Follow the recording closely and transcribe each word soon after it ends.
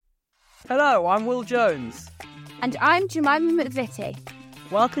Hello, I'm Will Jones. And I'm Jemima McVitie.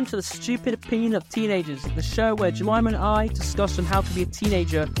 Welcome to the Stupid Opinion of Teenagers, the show where Jemima and I discuss on how to be a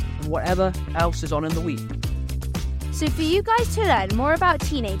teenager and whatever else is on in the week. So for you guys to learn more about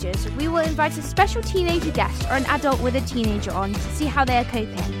teenagers, we will invite a special teenager guest or an adult with a teenager on to see how they are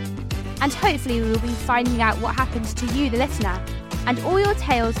coping. And hopefully we will be finding out what happens to you, the listener, and all your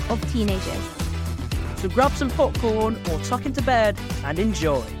tales of teenagers. So grab some popcorn or tuck into bed and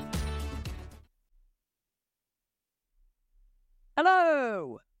enjoy.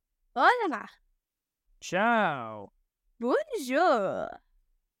 Hello. Hola. Ciao. Bonjour.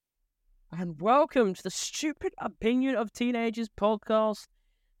 And welcome to the Stupid Opinion of Teenagers podcast,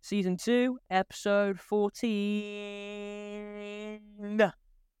 Season 2, Episode 14.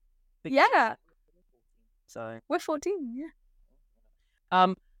 Yeah. So, We're 14,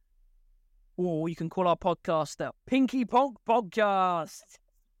 yeah. Or you can call our podcast the Pinky Ponk Podcast.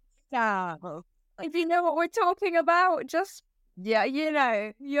 Yeah. If you know what we're talking about, just, yeah, you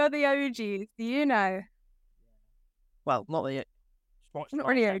know. You're the OGs, you know. Well, not the... Not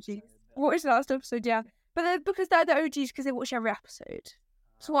really OGs. Watch the last episode, yeah. But because they're the OGs because they watch every episode.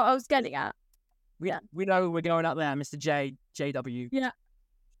 That's what I was getting at. We know we're going out there, Mr. JW. Yeah.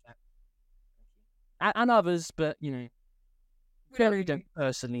 And others, but, you know, We we don't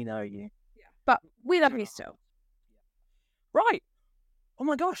personally know you. Yeah. But we love you still. Right. Oh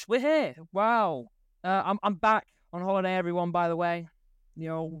my gosh, we're here. Wow. I'm back on holiday, everyone, by the way. The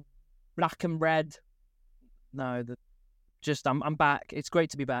old black and red. No, I'm back. It's great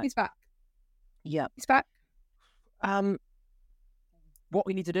to be back. He's back. Yeah. He's back. What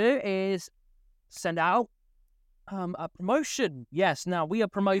we need to do is send out a promotion. Yes, now we are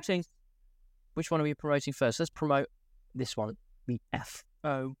promoting. Which one are we promoting first? Let's promote this one. The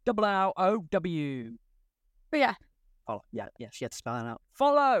FOLLOW. But yeah. Follow. Yeah, she had to spell that out.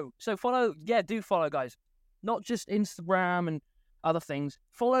 Follow. So follow. Yeah, do follow, guys. Not just Instagram and other things.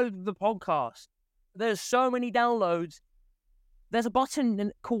 Follow the podcast. There's so many downloads. There's a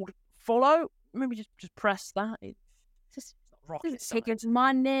button called follow. Maybe just press that. It's just not rocket Take science. us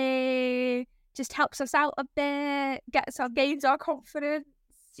money. Just helps us out a bit. Gains our confidence.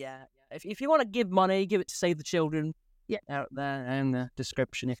 Yeah. If you want to give money, give it to Save the Children. Yeah. Out there in the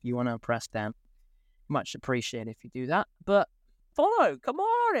description if you want to press down. Much appreciated if you do that. But follow. Come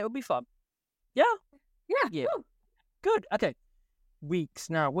on. It'll be fun. Yeah. Yeah. Woo. Good. Okay. Weeks.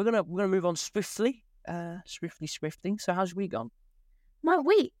 Now we're gonna move on swiftly. Swiftly. So how's your week gone? My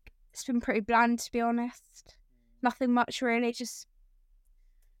week, it's been pretty bland, to be honest. Nothing much, really. Just,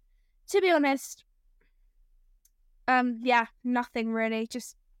 to be honest, nothing really.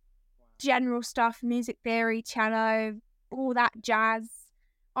 Just general stuff, music theory, cello, all that jazz.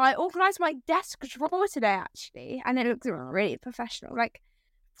 I organised my desk drawer today, actually, and it looks really professional. Like,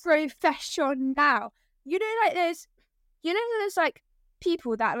 professional. You know, like, there's like,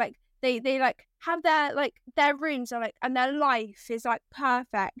 people that, like, they like, have their, like, their rooms are, like, and their life is, like,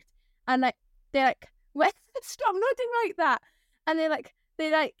 perfect. And, like, they're, like, stop nothing like that. And they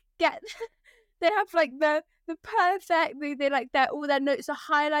get, they have, like, the perfect, they like, all their notes are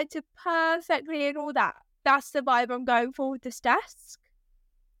highlighted perfectly and all that. That's the vibe I'm going for with this desk.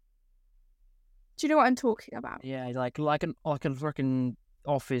 Do you know what I'm talking about? Yeah, like a freaking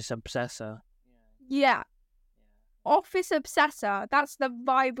office obsessor. Yeah. Office obsessor. That's the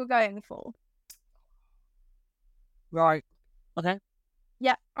vibe we're going for. Right. Okay.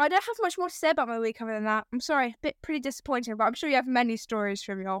 Yeah. I don't have much more to say about my week other than that. I'm sorry. Pretty disappointing, but I'm sure you have many stories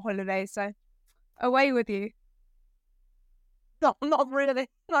from your holiday, so away with you. No, not really.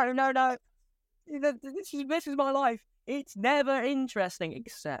 No. This is my life. It's never interesting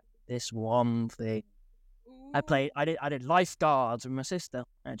except this one thing. I did lifeguards with my sister,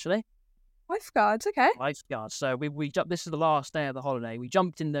 actually. Lifeguards, okay. Lifeguards. So we jumped. This is the last day of the holiday. We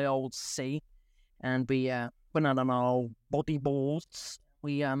jumped in the old sea, and we went out on our old bodyboards.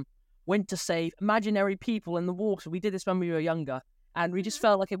 We went to save imaginary people in the water. We did this when we were younger, and we just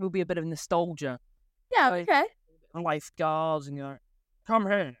felt like it would be a bit of nostalgia. Yeah, So, okay. Lifeguards, and you're like, come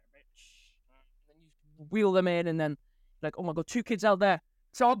here, bitch. And then you wheel them in, and then like, oh my god, 2 kids out there.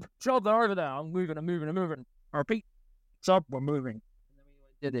 Chub, they're over there. I'm moving. I repeat, Chub, we're moving. And then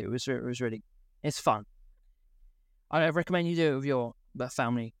we did it. It was really, it's fun. I recommend you do it with your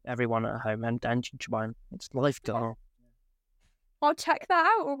family, everyone at home, and Jemima. It's lifeguard. I'll check that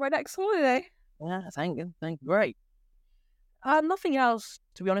out on my next holiday. Yeah, thank you. Great. Nothing else.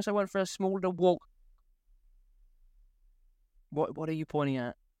 To be honest, I went for a small little walk. What are you pointing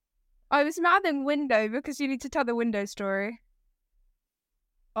at? I was mouthing window because you need to tell the window story.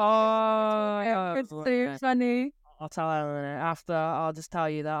 Oh, It's so funny. I'll tell you in a minute. After, I'll just tell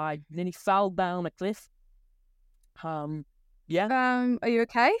you that I nearly fell down a cliff. Yeah, Are you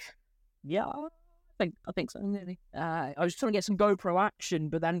okay? yeah, I think so. Nearly. I was trying to get some GoPro action,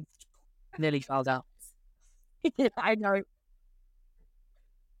 but then nearly fell down. I know.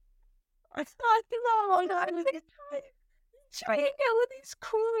 I Trying to get all these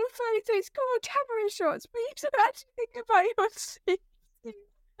cool photos, cool camera shots, but you don't actually think about your safety.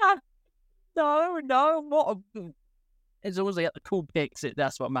 No, what? As long as I get the cool pics,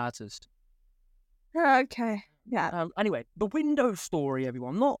 that's what matters. Okay. Yeah. Anyway, the Windows story,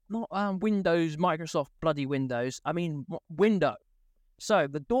 everyone. Not Windows, Microsoft, bloody Windows. I mean, window. So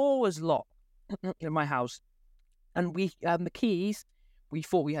the door was locked in my house, and we the keys we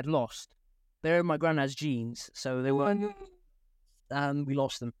thought we had lost. They're in my granddad's jeans, so they were. We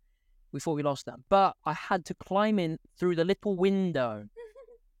lost them. We thought we lost them, but I had to climb in through the little window.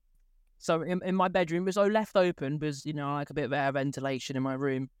 So in my bedroom, it was left open because, like a bit of air ventilation in my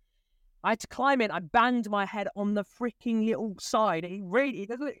room. I had to climb in. I banged my head on the freaking little side. It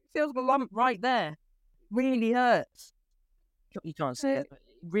feels the lump right there. It really hurts. You can't see it. But it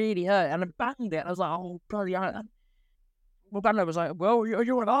really hurt. And I banged it. And I was like, oh, bloody hell. My granddad was like, well, you're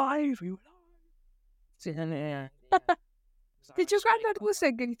alive. You're alive. Yeah. Did your granddad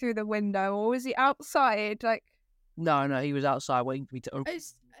also go through the window, or was he outside? Like, No, he was outside waiting for me to open.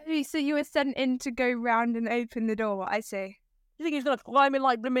 So you were sent in to go round and open the door. I see. You think he's gonna climb in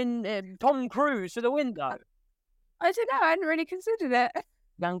like blimmin' Tom Cruise through the window? I don't know. I hadn't really considered it.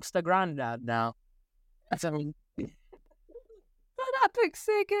 Gangster granddad now. I mean, Oh, that looks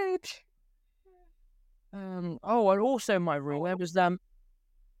so good. and also in my room there was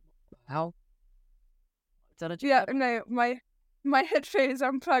how? Yeah, no, my headphones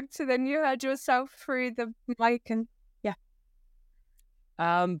unplugged, so then you heard yourself through the mic, and yeah.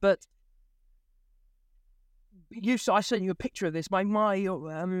 But I sent you a picture of this. My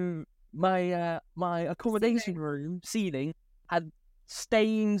accommodation room ceiling had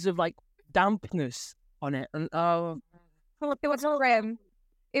stains of like dampness on it, and it was grim.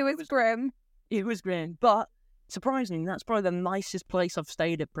 It was grim. It was grim, but surprisingly, that's probably the nicest place I've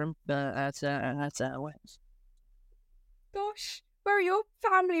stayed at Wales. Gosh, where are your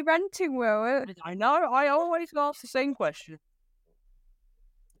family renting, Will? I know. I always ask the same question.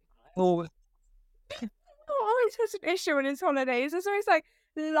 Oh, Always has an issue on his holidays. There's always like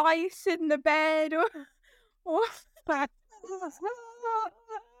lice in the bed, or do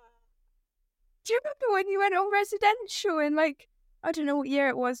you remember when you went on residential in like, I don't know what year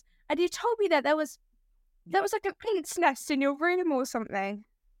it was, and you told me that there was like an ant's nest in your room or something?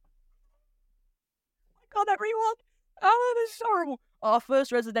 God, everyone! Oh, this is horrible. Our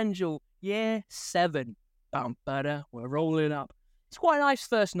first residential, year 7. We're rolling up. It's quite a nice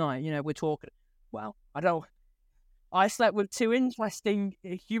first night, we're talking. Well, I slept with 2 interesting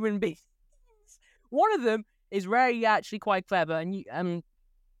human beings. One of them is actually quite clever, and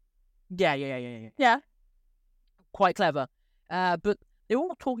yeah. Quite clever. But they were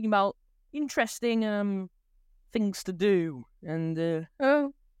all talking about interesting things to do, and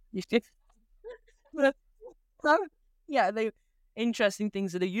yeah, they interesting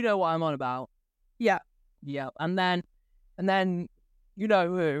things to do. You know what I'm on about. Yeah. And then you know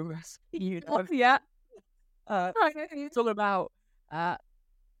who? Yeah. Talking about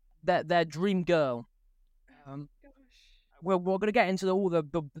their dream girl. We're gonna get into all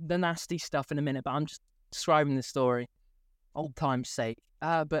the nasty stuff in a minute, but I'm just describing the story, old time's sake.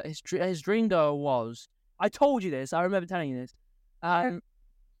 But his dream girl was. I told you this. I remember telling you this.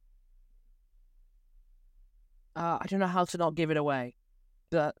 I don't know how to not give it away,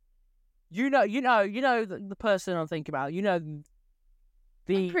 but you know the person I'm thinking about. I'm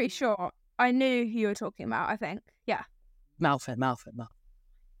pretty sure I knew who you were talking about. I think, yeah. Malfit.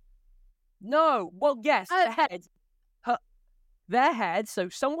 No, well, yes, their head. So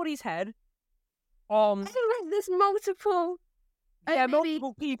somebody's head. I think there's multiple.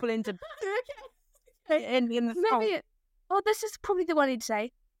 Multiple people into in the maybe. This is probably the one he'd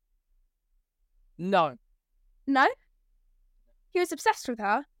say. No. No? He was obsessed with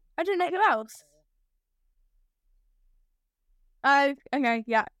her? I didn't know who else. Oh, okay,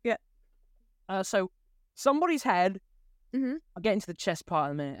 yeah. So somebody's head. Mm-hmm. I'll get into the chest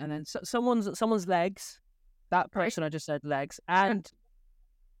part in a minute, and then someone's legs. That person I just said legs, and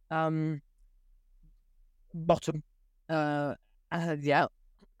bottom. Yeah.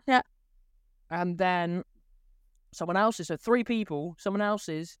 And then someone else's. So 3 people. Someone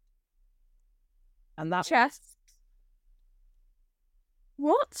else's. And that's chest.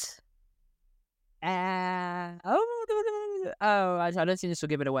 What? I don't think this will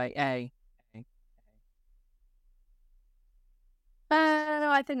give it away.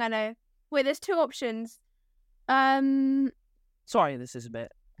 I think I know. Wait, there's two options. Sorry, this is a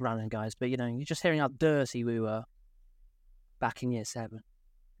bit random, guys, but you're just hearing how dirty we were back in year 7.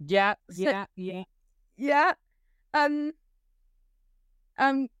 Yeah. Yeah. I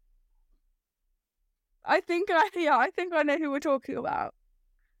think I know who we're talking about.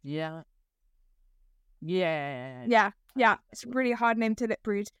 Yeah. Yeah. It's a really hard name to lip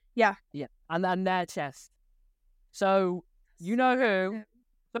read. Yeah. And then their chest. So, you know who?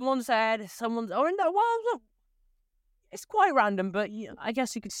 Someone said, oh, no, well, it's quite random, but I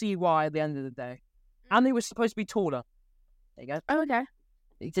guess you could see why at the end of the day. And they were supposed to be taller. There you go. Oh, okay.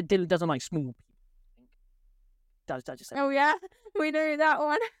 Dylan doesn't like small people. Does just say. Oh, yeah. We know that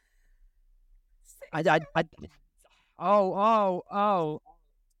one. Oh.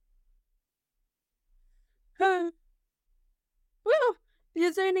 Woo!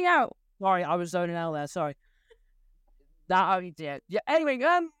 You're zoning out. Sorry, I was zoning out there. Sorry. Yeah. Anyway,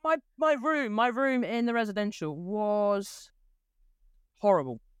 my room in the residential was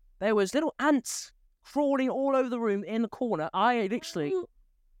horrible. There was little ants crawling all over the room in the corner. I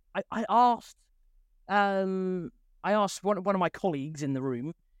asked one of my colleagues in the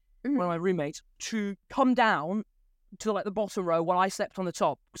room, one of my roommates, to come down to like the bottom row while I slept on the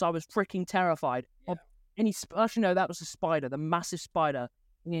top because I was freaking terrified of any. Actually, no, that was a spider, the massive spider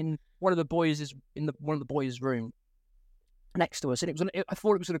in one of the boys' room next to us, and I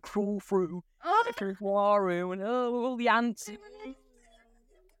thought it was going to crawl through our room and all the ants.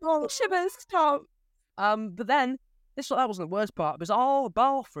 Oh, shivers, Tom. But then that wasn't the worst part because our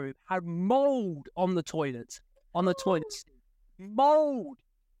bathroom had mold on the toilet. Mold. Mold.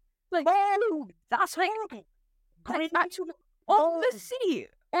 That's horrible. On the seat.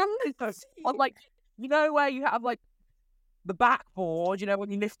 On like, where you have like the backboard,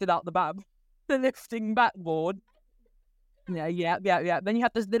 when you lifted up the lifting backboard. Yeah. Then you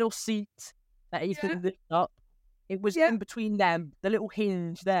have this little seat that you can lift up. It was in between them, the little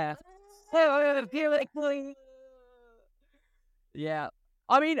hinge there. Yeah.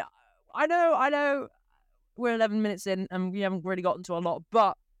 I mean, I know we're 11 minutes in and we haven't really gotten to a lot,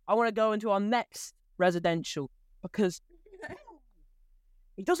 but I want to go into our next residential because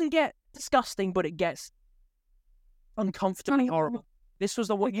it doesn't get disgusting, but it gets uncomfortably horrible. This was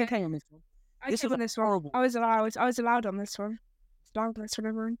the one you came on this one. This was horrible. I was allowed on this one.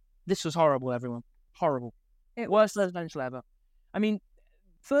 Everyone. This was horrible, everyone. Horrible. Worst residential ever. I mean,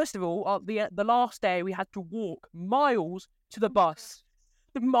 first of all, the last day we had to walk miles to the bus.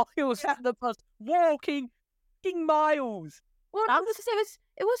 Miles to the bus. Walking miles. Well,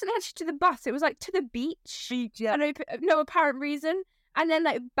 it wasn't actually to the bus. It was like to the beach. Yeah. No apparent reason. And then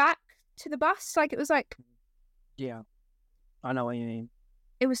like back to the bus. Like it was like. Yeah. I know what you mean.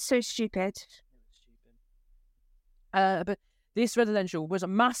 It was so stupid. But this residential was a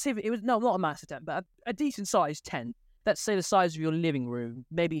massive. It was not a massive tent, but a decent sized tent. Let's say the size of your living room,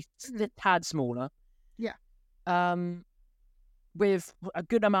 maybe a tad smaller. Yeah. With a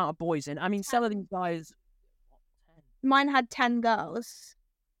good amount of boys in. I mean, some of these guys. Mine had 10 girls.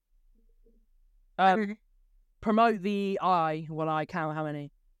 Promote the I while I count how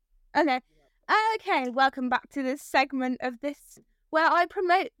many. Okay, welcome back to this segment of this where I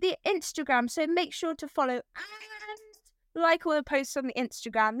promote the Instagram. So make sure to follow and like all the posts on the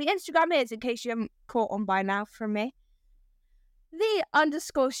Instagram. The Instagram is, in case you haven't caught on by now from me, the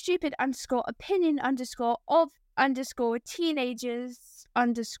 _stupid _opinion _of _teenagers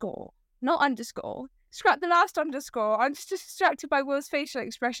not underscore. Scrap the last underscore. I'm just distracted by Will's facial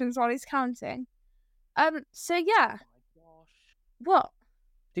expressions while he's counting. So yeah. Oh my gosh. What?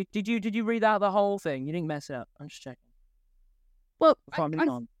 Did you read out the whole thing? You didn't mess it up. I'm just checking. Well, I'm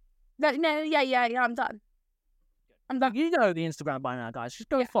done. I'm done. I'm done. You know the Instagram by now, guys. Just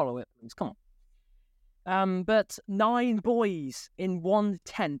go follow it, please. Come on. But 9 boys in one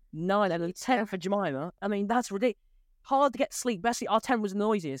tent. 9 and a tent for Jemima. I mean, that's ridiculous. Hard to get sleep. Basically, our tent was the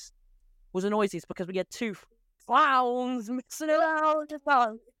noisiest. Because we had 2 clowns mixing around.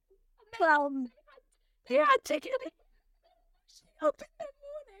 Clowns. Yeah, take it.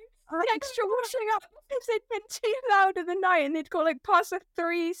 Extra washing up because they'd been too loud in the night and they'd got like past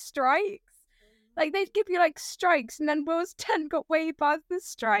 3 strikes. Like they'd give you like strikes and then Will's tent got way past the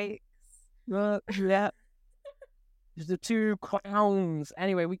strikes. Yeah. There's the 2 clowns.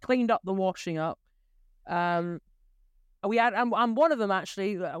 Anyway, we cleaned up the washing up. We had and one of them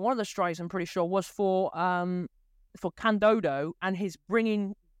actually, one of the strikes I'm pretty sure was for Candodo and his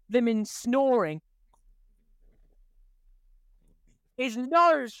bringing them in snoring. His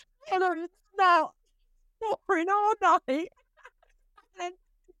nose now snoring all night and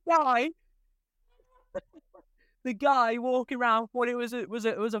died. the guy walking around thought it was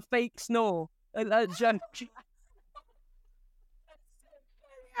a fake snore. A joke.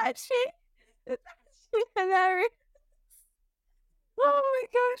 Actually, that's hilarious. Oh my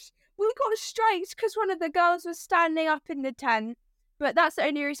gosh. We got striked because one of the girls was standing up in the tent. But that's the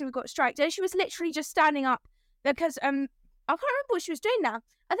only reason we got striked. And she was literally just standing up because I can't remember what she was doing now.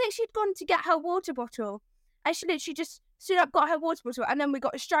 I think she'd gone to get her water bottle. And she literally just stood up, got her water bottle, and then we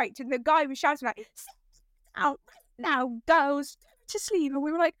got striked. And the guy was shouting like, "Out now, girls, to sleep." And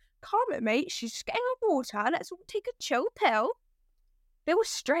we were like, "Calm it, mate. She's just getting her water. Let's all take a chill pill." They were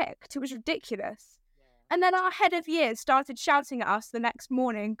strict. It was ridiculous. And then our head of year started shouting at us the next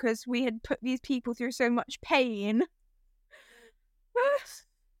morning because we had put these people through so much pain.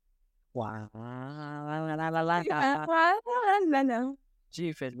 Wow. No.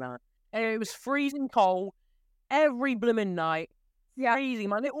 Stupid, man. It was freezing cold every blooming night. Yeah. Freezing.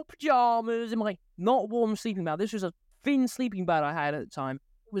 My little pajamas and my not warm sleeping bag. This was a thin sleeping bag I had at the time.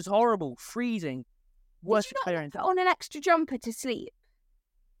 It was horrible. Freezing. Worst Did you not experience. put on an extra jumper to sleep?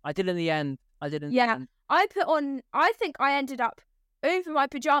 I did in the end. Yeah. I think I ended up over my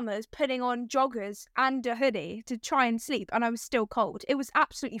pajamas putting on joggers and a hoodie to try and sleep, and I was still cold. It was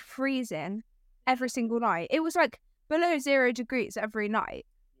absolutely freezing every single night. It was like below 0 degrees every night.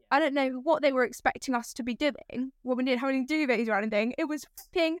 I don't know what they were expecting us to be doing when we didn't have any duvets or anything. It was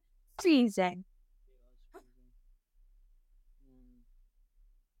fucking freezing.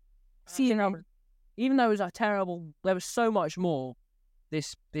 See, you know, even though it was terrible, there was so much more.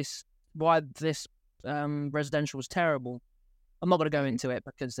 Why this residential was terrible. I'm not going to go into it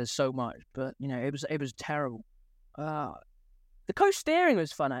because there's so much, but you know, it was terrible. The coast steering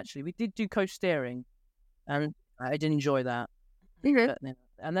was fun actually. We did do coast steering, and I did enjoy that. Mm-hmm.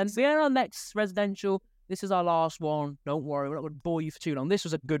 And then our next residential. This is our last one. Don't worry, we're not going to bore you for too long. This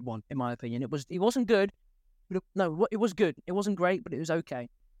was a good one in my opinion. It wasn't good. No, it was good. It wasn't great, but it was okay.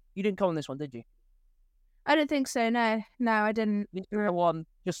 You didn't come on this one, did you? I don't think so. No, I didn't. This one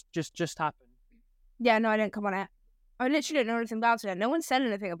just happened. Yeah, no, I didn't come on it. I literally didn't know anything about it. No one said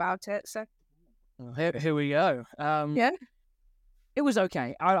anything about it, so. Well, here we go. Yeah. It was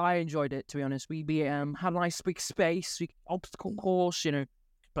okay. I enjoyed it, to be honest. We had a nice big space, obstacle course. You know,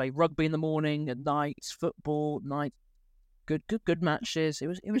 play rugby in the morning, at night, football at night. Good matches. It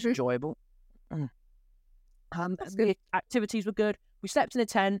was enjoyable. The activities were good. We slept in a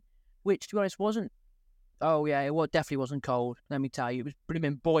tent, which to be honest wasn't. Oh yeah, it definitely wasn't cold. Let me tell you, it was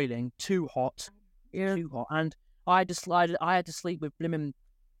blimmin' boiling, too hot, too hot. And I had to sleep with blimmin'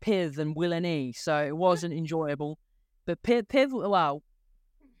 Piv and Will and E, so it wasn't enjoyable. But Piv, well,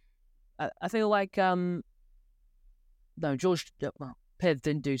 I feel like no, George, well, Piv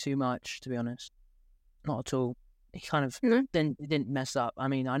didn't do too much, to be honest, not at all. He kind of didn't mess up. I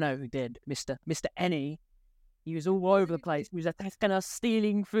mean, I know who did, Mr. Ennie. He was all over the place. He was attacking us,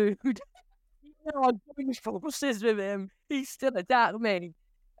 stealing food. You know, I'm doing forces with him. He still attacked me,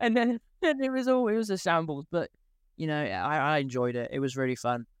 and then it was a shambles. But you know, I enjoyed it. It was really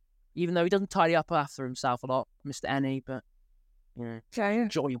fun, even though he doesn't tidy up after himself a lot, Mr. Ennie. But you know,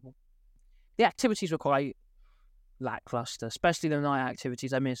 enjoyable. The activities were quite lackluster, especially the night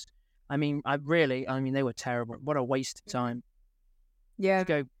activities. I missed. I mean, they were terrible. What a waste of time. Yeah.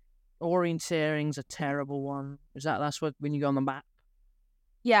 Go. Orienteering's a terrible one. That's what when you go on the map?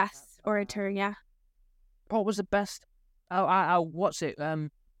 Yes, orienteering, yeah. What was the best? Oh, what's it?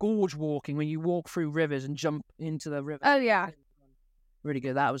 Gorge walking, when you walk through rivers and jump into the river. Oh, yeah. Really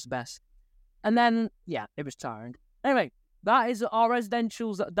good. That was the best. And then, yeah, it was tiring. Anyway, that is our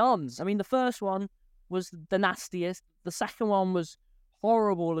residentials done. I mean, the first one was the nastiest. The second one was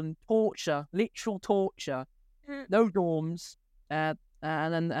horrible and torture, literal torture. No dorms. And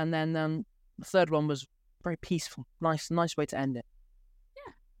then the third one was very peaceful. Nice way to end it.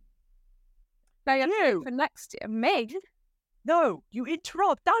 Now you're for next year, Meg. No, you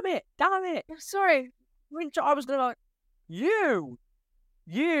interrupt. Damn it. I'm sorry. I was gonna you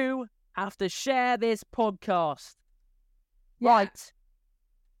have to share this podcast. Yeah. Right.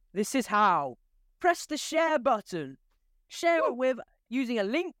 This is how. Press the share button. Share it with using a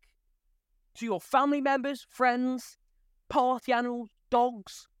link to your family members, friends, party animals,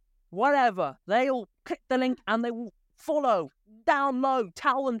 dogs, whatever. They'll click the link and they will follow, download,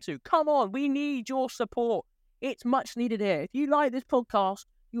 tell them to. Come on, we need your support. It's much needed here. If you like this podcast,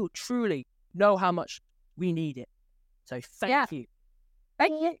 you'll truly know how much we need it. So thank you.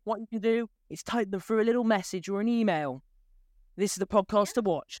 Thank you. What you can do is type them through a little message or an email. This is the podcast to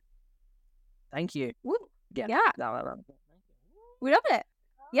watch. Thank you. Woo. Yeah. We love it.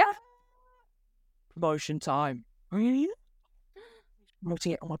 Yeah. Promotion time. Promoting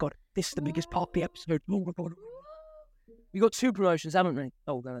it. Oh my god, this is the biggest part of the episode. Oh my god. We got two promotions, haven't we?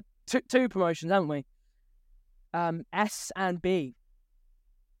 Oh, two promotions, haven't we? S and B.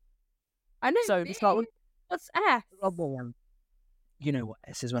 I know. So B. to start with, What's F? you know what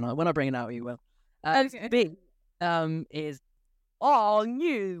S is when I bring it out. You will. Okay. B is our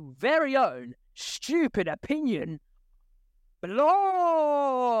new very own stupid opinion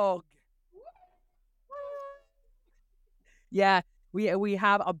blog. Yeah, we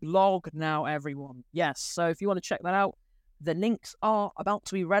have a blog now, everyone. Yes, so if you want to check that out, the links are about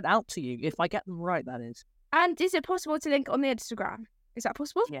to be read out to you. If I get them right, that is. And is it possible to link on the Instagram? Is that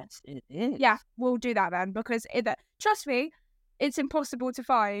possible? Yes, it is. Yeah, we'll do that then, because trust me, it's impossible to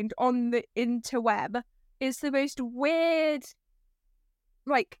find on the interweb. It's the most weird,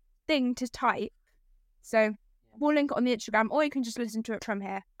 thing to type. So we'll link it on the Instagram, or you can just listen to it from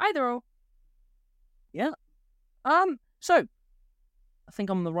here. Either or. Yeah. So I think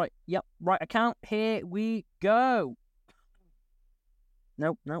I'm on the right account. Here we go.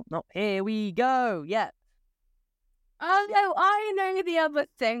 Nope. Here we go. Yeah. Oh no, I know the other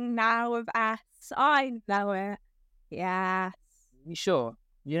thing now of S. I know it. Yes. You sure?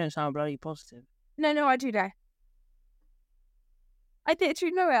 You don't sound bloody positive. No, I do know. I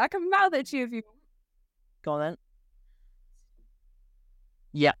literally know it. I can mouth it to you if you want. Go on then.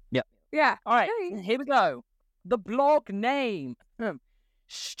 Yeah. Yeah. All right, Okay. here we go. The blog name.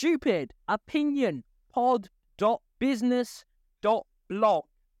 Stupid opinion pod.business.blog.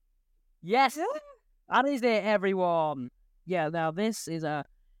 Yes, that is it, everyone. Yeah, now this is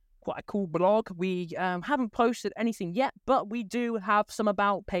quite a cool blog. We haven't posted anything yet, but we do have some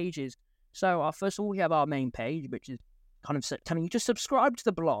about pages. So first of all, we have our main page, which is kind of telling you to subscribe to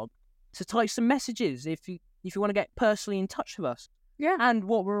the blog, to type some messages if you want to get personally in touch with us. Yeah. And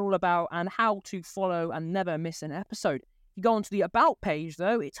what we're all about and how to follow and never miss an episode. If you go onto the About page,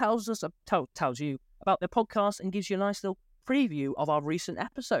 though, it tells you about the podcast and gives you a nice little preview of our recent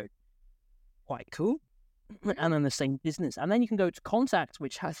episode. Quite cool. And then the same business. And then you can go to Contact,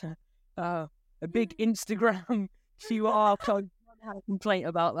 which has a big Instagram QR code. I had a complaint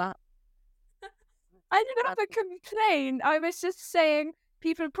about that. I didn't have a complaint. I was just saying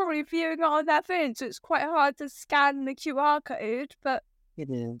people are probably viewing it on their phone, so it's quite hard to scan the QR code, but... It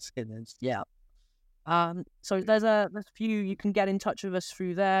is, yeah. So there's a few, you can get in touch with us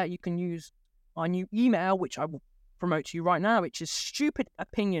through there. You can use our new email, which I will promote to you right now, which is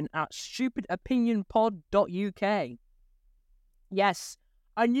stupidopinion@stupidopinionpod.uk. Yes,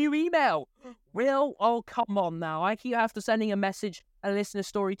 a new email. Will, oh, come on now. I keep after sending a message, a listener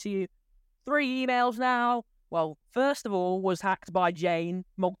story to you. 3 emails now. Well, first of all, was hacked by Jane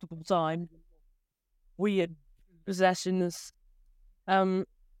multiple times. Weird possessions. The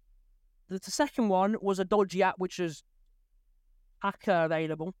second one was a dodgy app, which is hacker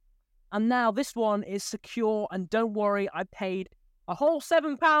available. And now this one is secure, and don't worry, I paid a whole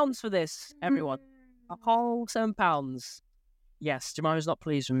 £7 for this, everyone. A whole £7. Yes, Jemima's not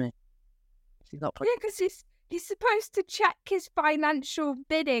pleased with me. She's not pleased. Yeah, because he's supposed to check his financial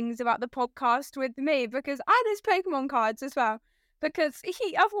biddings about the podcast with me, and his Pokemon cards as well, because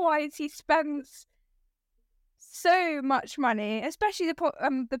otherwise he spends so much money, especially the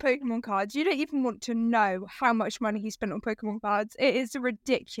Pokemon cards. You don't even want to know how much money he spent on Pokemon cards. It is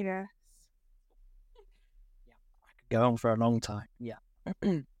ridiculous. Yeah, I could go on for a long time. Yeah.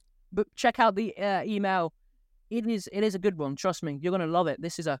 But check out the email. It is a good one. Trust me, you're gonna love it.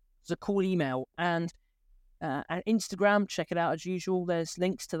 This is a cool email. And Instagram, check it out as usual. There's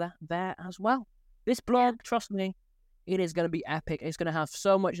links to that there as well. This blog, trust me, it is going to be epic. It's going to have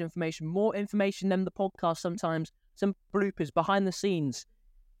so much information, more information than the podcast sometimes. Some bloopers behind the scenes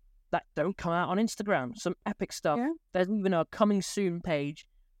that don't come out on Instagram. Some epic stuff. Yeah. There's even a coming soon page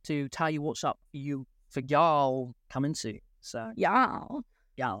to tell you what's up for y'all coming soon. So Yeah.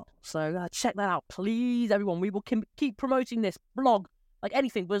 So check that out, please, everyone. We will keep promoting this blog like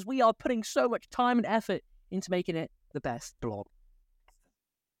anything, because we are putting so much time and effort into making it the best blog.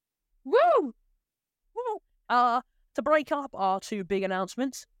 Woo! To break up our 2 big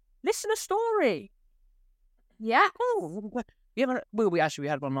announcements, listener story. Yeah. We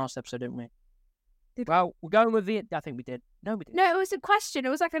had one last episode, didn't we? Well, we're going with I think we did. No, we didn't. No, it was a question. It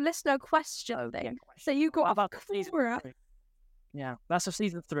was like a listener question thing. So you got about season 3. Yeah, that's for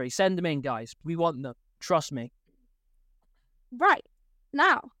season 3. Send them in, guys. We want them. Trust me. Right.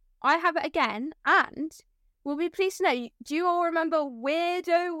 Now, I have it again, and we'll be pleased to know, do you all remember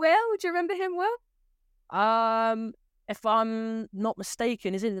Weirdo Will? Do you remember him, Will? If I'm not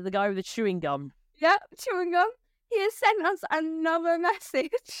mistaken, isn't it the guy with the chewing gum? Yep, chewing gum. He has sent us another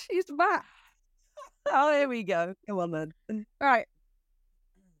message. He's back. Oh, here we go. Come on, then. Right.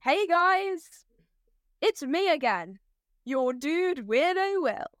 Hey, guys. It's me again. Your dude weirdo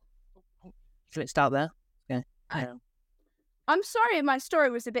Will. Glitched out there. Okay. Yeah. I'm sorry my story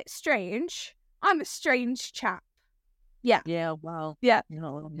was a bit strange. I'm a strange chap. Yeah, well. Yeah.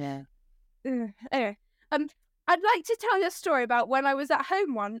 Yeah. Anyway, I'd like to tell you a story about when I was at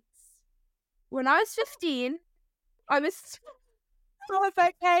home once. When I was 15, I was...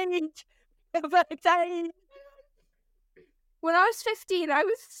 Perfect age! Perfect age! When I was 15, I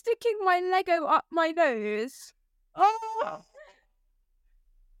was sticking my Lego up my nose. Oh!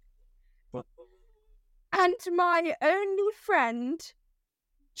 And my only friend,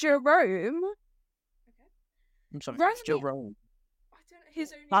 Jerome... I'm sorry, Rang me- Jerome. I don't know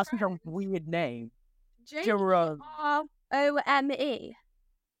his only That's such friend. a weird name. Jerome.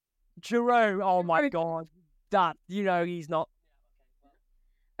 Jerome, oh my god. That, he's not.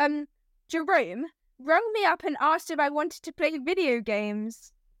 Jerome rang me up and asked if I wanted to play video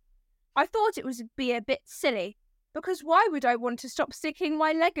games. I thought it would be a bit silly, because why would I want to stop sticking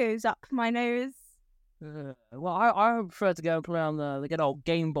my Legos up my nose? Well, I prefer to go and play on the good old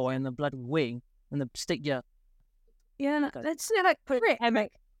Game Boy and the bloody Wii and the stick your Yeah, that's like prick.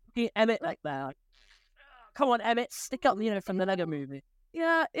 Emmett like that. Like, come on, Emmett, stick up, from the Lego movie.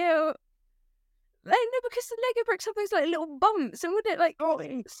 Yeah, ew. No, because the Lego bricks have those like little bumps, and wouldn't it like? What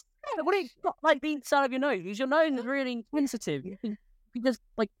do you got like the inside of your nose? Because your nose is really sensitive. You just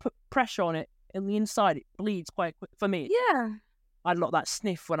like put pressure on it, and the inside it bleeds quite quick. For me, Yeah. I had a lot of that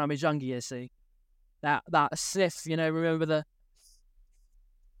sniff when I was younger. You see, that sniff. Remember the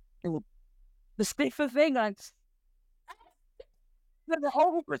sniffer thing, like the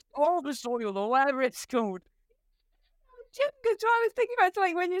horrible soil or whatever it's called. Because I was thinking about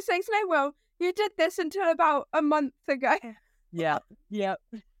like when you say snow, well, you did this until about a month ago. Yeah.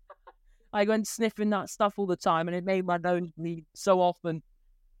 I went sniffing that stuff all the time, and it made my nose bleed so often.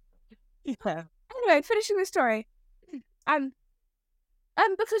 Yeah. Anyway, finishing the story.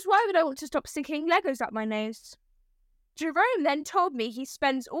 Because why would I want to stop sticking Legos up my nose? Jerome then told me he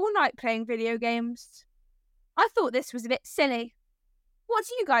spends all night playing video games. I thought this was a bit silly. What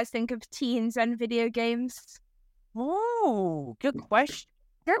do you guys think of teens and video games? Oh, good question.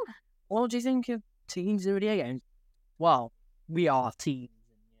 Yeah. What do you think of teens and video games? Well, we are teens.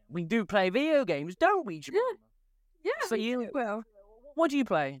 We do play video games, don't we, Jemima? Yeah, So you, will. what do you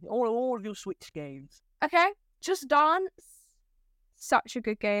play? All of your Switch games. Okay, Just Dance. Such a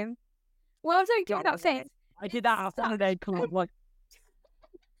good game. Well, don't get that thing. I did that on Saturday. Like,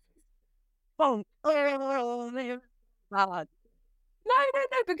 oh, bad.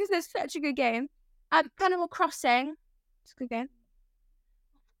 No, because it's such a good game. Animal Crossing. It's a good game.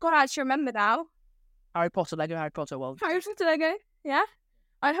 God, I actually remember now. Harry Potter, Lego Harry Potter. Well, Harry Potter Lego. Yeah.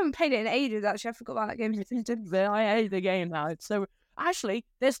 I haven't played it in ages, actually. I forgot about that game. I hate the game now. It's so... Actually,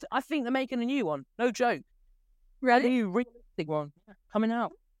 I think they're making a new one. No joke. A Really? new realistic one coming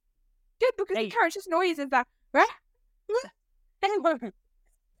out. Good, because the character's noise is that. Right?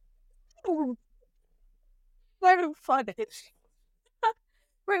 So funny.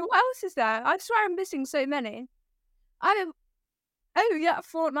 Wait, what else is there? I swear I'm missing so many. Oh yeah,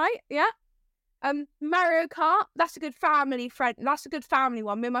 Fortnite, yeah. Mario Kart, that's a good family friend. That's a good family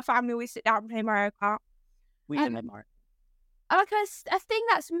one. Me and my family always sit down and play Mario Kart. We didn't make Mario. I like a thing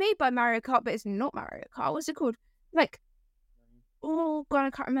that's made by Mario Kart, but it's not Mario Kart. What's it called? Like, oh god, I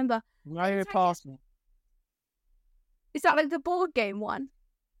can't remember. Mario Party. Is that like the board game one?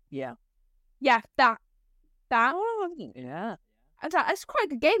 Yeah. Yeah, that. Oh, yeah. It's quite a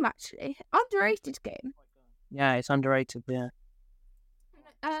good game, actually. Underrated game. Yeah, it's underrated. Yeah.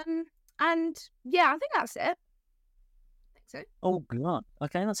 And yeah, I think that's it. I think so. Oh god.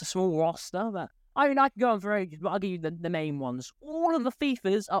 Okay, that's a small roster. But I mean, I can go on for ages, but I'll give you the main ones. All of the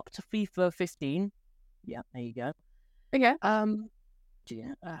FIFAs up to FIFA 15. Yeah, there you go. Okay.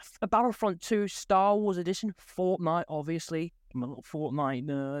 A Battlefront 2 Star Wars Edition, Fortnite, obviously. I'm a little Fortnite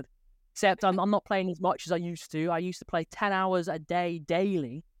nerd. Except I'm not playing as much as I used to. I used to play 10 hours a day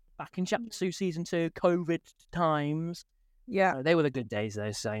daily back in Chapter 2, Season 2, COVID times. Yeah. They were the good days,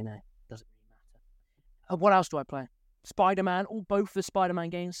 though, so, doesn't really matter. What else do I play? Spider-Man, both the Spider-Man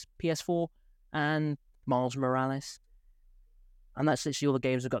games, PS4 and Miles Morales. And that's literally all the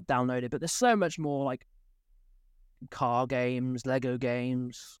games I've got downloaded. But there's so much more, like car games, Lego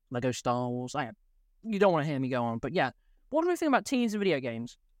Star Wars. You don't want to hear me go on, but yeah. What do we think about teens and video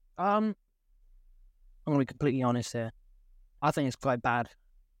games? I'm going to be completely honest here. I think it's quite bad.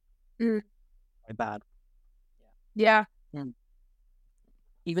 Quite bad. Yeah.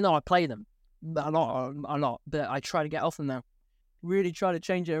 Even though I play them a lot, but I try to get off them now. Really try to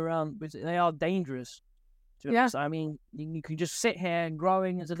change it around because they are dangerous. Yeah. I mean, you can just sit here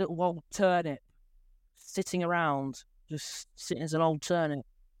growing as a little old turnip, sitting around, just sitting as an old turnip.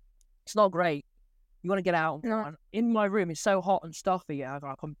 It's not great. You want to get out. No. And in my room, it's so hot and stuffy.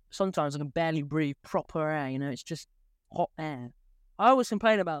 Sometimes I can barely breathe proper air. It's just hot air. I always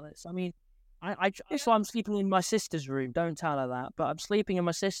complain about this. I mean, so I'm sleeping in my sister's room. Don't tell her that. But I'm sleeping in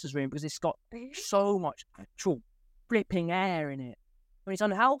my sister's room because it's got so much actual flipping air in it. I mean, it's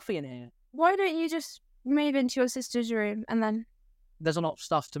unhealthy in here. Why don't you just move into your sister's room and then... There's a lot of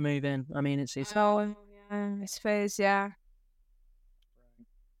stuff to move in. I mean, it's Oh, yeah, I suppose, yeah.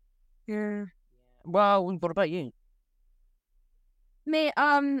 Yeah. Well, what about you? Me,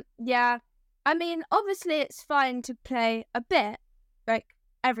 yeah. I mean, obviously it's fine to play a bit, like,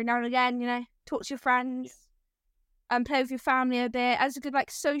 every now and again, talk to your friends, and play with your family a bit as a good, like,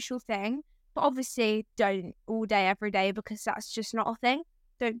 social thing. But obviously don't all day, every day, because that's just not a thing.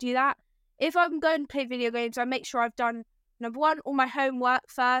 Don't do that. If I'm going to play video games, I make sure I've done, number one, all my homework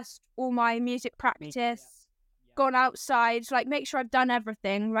first, all my music practice, gone outside, like, make sure I've done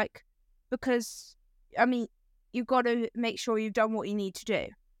everything, like, because, I mean, you've got to make sure you've done what you need to do.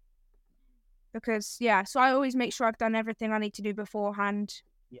 Because, so I always make sure I've done everything I need to do beforehand.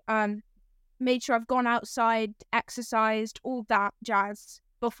 Made sure I've gone outside, exercised, all that jazz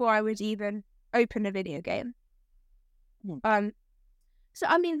before I would even open a video game. So,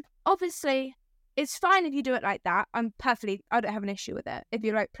 I mean, obviously, it's fine if you do it like that. I don't have an issue with it. If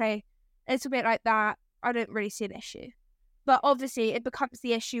you, like, play a little bit like that, I don't really see an issue. But obviously, it becomes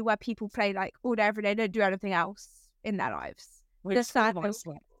the issue where people play, like, all day, every day, don't do anything else in their lives. Just that,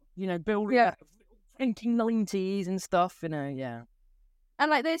 building 1990s and stuff, yeah. And,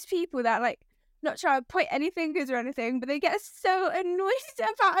 like, there's people that, like, not trying to point any fingers or anything, but they get so annoyed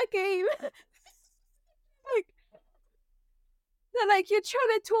about a game. Like, you're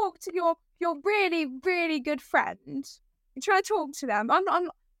trying to talk to your really, really good friend. You're trying to talk to them. I'm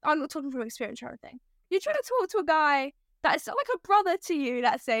not talking from experience or anything. You're trying to talk to a guy that's like a brother to you,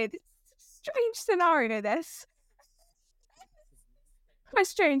 let's say. This strange scenario, this. Quite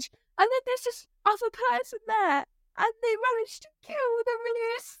strange. And then there's this other person there, and they managed to kill the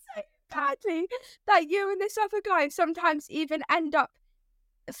really so badly that you and this other guy sometimes even end up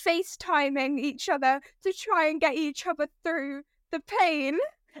FaceTiming each other to try and get each other through the pain.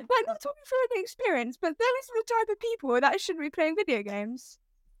 Like, not talking from an experience, but those are the type of people that shouldn't be playing video games.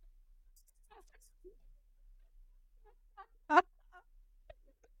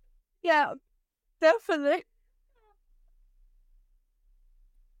 Yeah, definitely.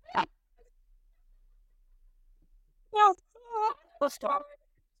 Well, stop.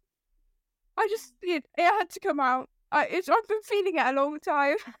 It had to come out. I've been feeling it a long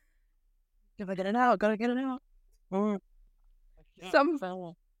time. Gotta get it out.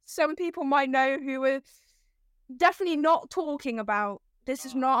 Some people might know who are definitely not talking about. This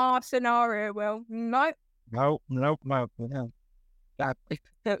is not our scenario, Will. No.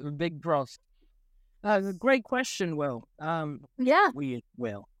 Big cross. Great question, Will.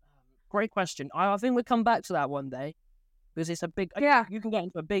 Will. Great question. I think we'll come back to that one day because it's a big. Yeah. You can get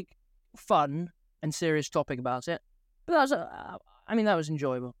into a big, fun and serious topic about it. But that was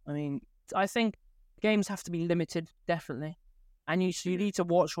enjoyable. I mean, I think games have to be limited, definitely, and you need to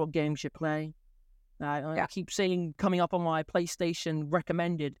watch what games you play. I keep seeing coming up on my PlayStation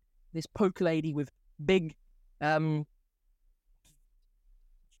recommended this poke lady with big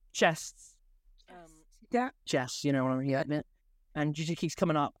chests. Chests, you know what I mean? And it keeps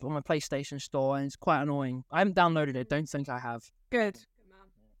coming up on my PlayStation store, and it's quite annoying. I haven't downloaded it. Don't think I have. Good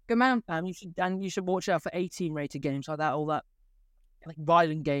man. You should watch out for 18 rated games like that. All that, like,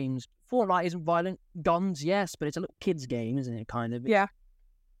 violent games. Fortnite isn't violent. Guns, yes, but it's a little kids game, isn't it? Kind of. Yeah.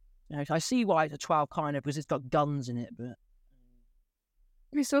 I see why it's a 12 kind of because it's got guns in it, but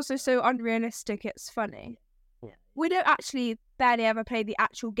it's also so unrealistic. It's funny. Yeah. We don't actually barely ever play the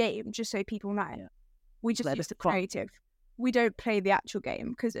actual game, just so people know. Yeah. We just use the creative. We don't play the actual game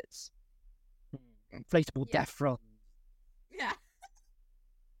because it's inflatable death roll. Yeah.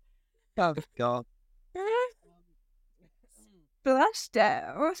 Oh God. Blast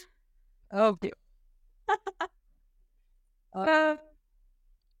out. Oh dear.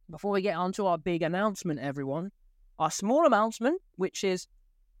 Before we get on to our big announcement, everyone, our small announcement, which is,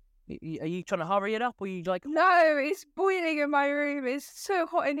 are you trying to hurry it up, or are you like? No, it's boiling in my room. It's so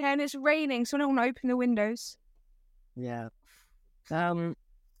hot in here, and it's raining, so I don't want to open the windows. Yeah.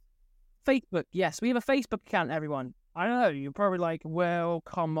 Facebook. Yes, we have a Facebook account, everyone. I know you're probably like, well,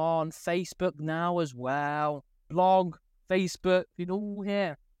 come on, Facebook now as well. Blog, Facebook, you all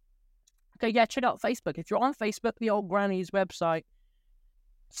here. Okay, yeah, check out Facebook. If you're on Facebook, the old granny's website,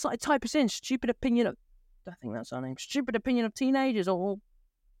 type us in, stupid opinion of, I think that's our name, stupid opinion of teenagers, or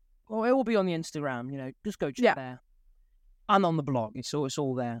it will be on the Instagram, just go check there. and on the blog. It's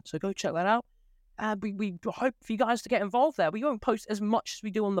all there. So go check that out. We hope for you guys to get involved there. We won't post as much as we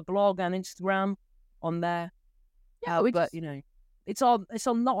do on the blog and Instagram on there. Yeah, But it's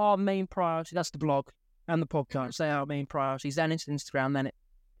not our main priority. That's the blog and the podcast. They are our main priorities. Then it's Instagram. Then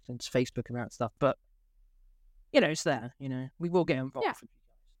it's Facebook and that stuff. But it's there. We will get involved. Yeah. With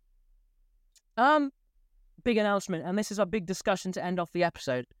you guys. Big announcement, and this is our big discussion to end off the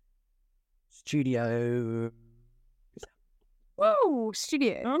episode. Studio. Whoa,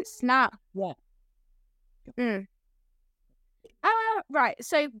 studio. Snap. Yeah. Right.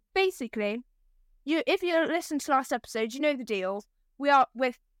 So basically, if you listened to last episode, you know the deal. We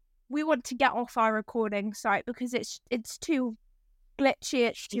want to get off our recording site because it's too glitchy.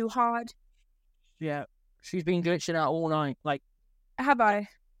 It's too hard. Yeah, she's been glitching out all night. Like, have I?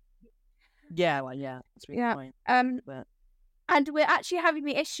 Yeah. It's been fine. But... And we're actually having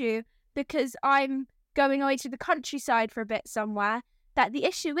the issue because I'm going away to the countryside for a bit somewhere. That the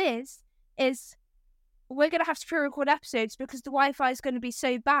issue is we're going to have to pre-record episodes because the Wi-Fi is going to be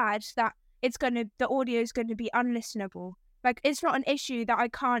so bad that the audio is going to be unlistenable. Like, it's not an issue that I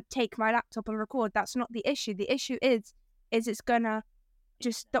can't take my laptop and record. That's not the issue. The issue is it's going to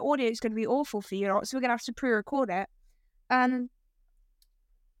the audio is going to be awful for you. So we're going to have to pre-record it.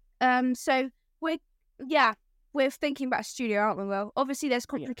 So we're thinking about a studio, aren't we, Will? Obviously, there's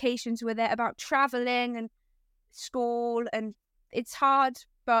complications with it about traveling and school, and it's hard,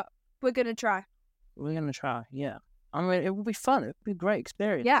 but we're going to try. We're going to try, yeah. I mean, it will be fun. It will be a great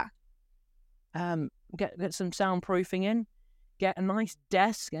experience. Yeah. Get some soundproofing in, get a nice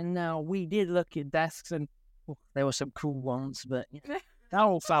desk, and now we did look at desks, and there were some cool ones, but that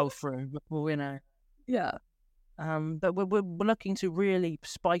all fell through. But yeah. But we're looking to really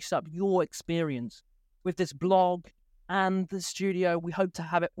spice up your experience with this blog and the studio. We hope to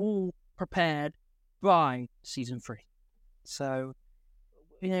have it all prepared by season 3. So,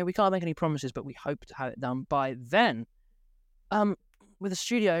 we can't make any promises, but we hope to have it done by then. With the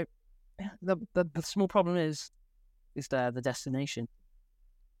studio, the small problem is the destination.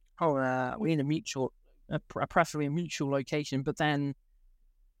 We need preferably a mutual location, but then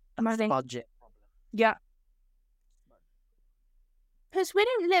budget problem. Yeah. Because we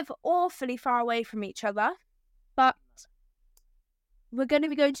don't live awfully far away from each other, but we're going to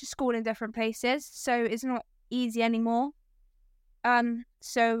be going to school in different places, so it's not easy anymore.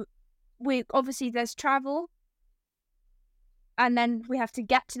 So there's travel, and then we have to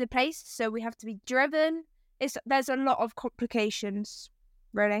get to the place, so we have to be driven. There's a lot of complications,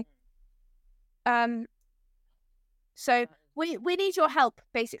 really. So we need your help,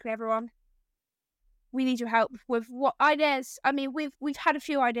 basically, everyone. We need your help with what ideas. I mean, we've had a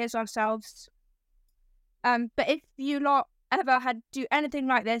few ideas ourselves. But if you lot ever do anything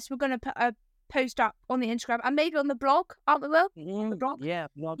like this, we're going to put a post up on the Instagram and maybe on the blog, aren't we, Will? The blog? Yeah,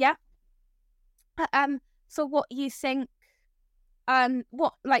 blog. Yeah. For what you think. If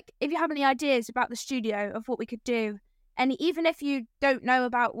you have any ideas about the studio of what we could do, and even if you don't know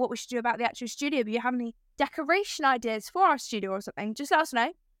about what we should do about the actual studio, but you have any decoration ideas for our studio or something, just let us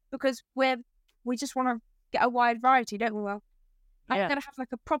know, because we just want to get a wide variety, don't we, Will? I'm going to have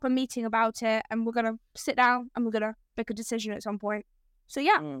like a proper meeting about it, and we're going to sit down and we're going to make a decision at some point. So,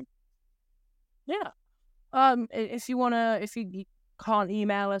 yeah. Yeah. If you can't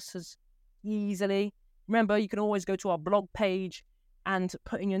email us as easily, remember, you can always go to our blog page and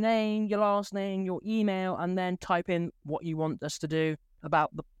put in your name, your last name, your email, and then type in what you want us to do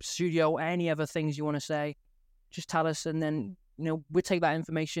about the studio or any other things you want to say. Just tell us, and then we'll take that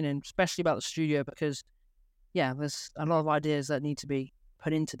information in, especially about the studio, because, there's a lot of ideas that need to be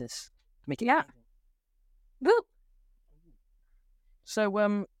put into this to make it happen. Woo. So,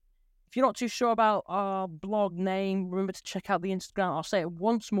 if you're not too sure about our blog name, remember to check out the Instagram. I'll say it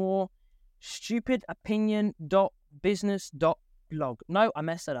once more: stupidopinion.business.blog. No, I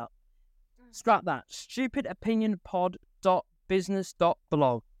messed it up. Scrap that.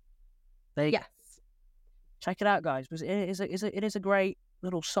 stupidopinionpod.business.blog. There you go. Check it out, guys, because it is a great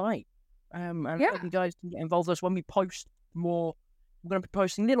little site. And I hope you guys can get involved with us when we post more. We're going to be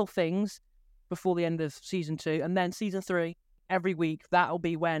posting little things before the end of season 2, and then season 3 every week. That'll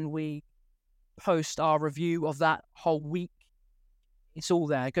be when we post our review of that whole week. It's all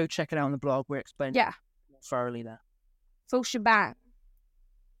there. Go check it out on the blog. We're explaining it thoroughly there. Full shebang.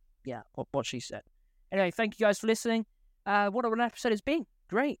 Yeah, what she said. Anyway, thank you guys for listening. What an episode it's been.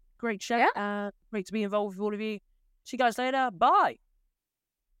 Great chat. Great to be involved with all of you. See you guys later. Bye.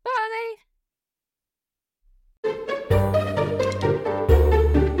 Bye.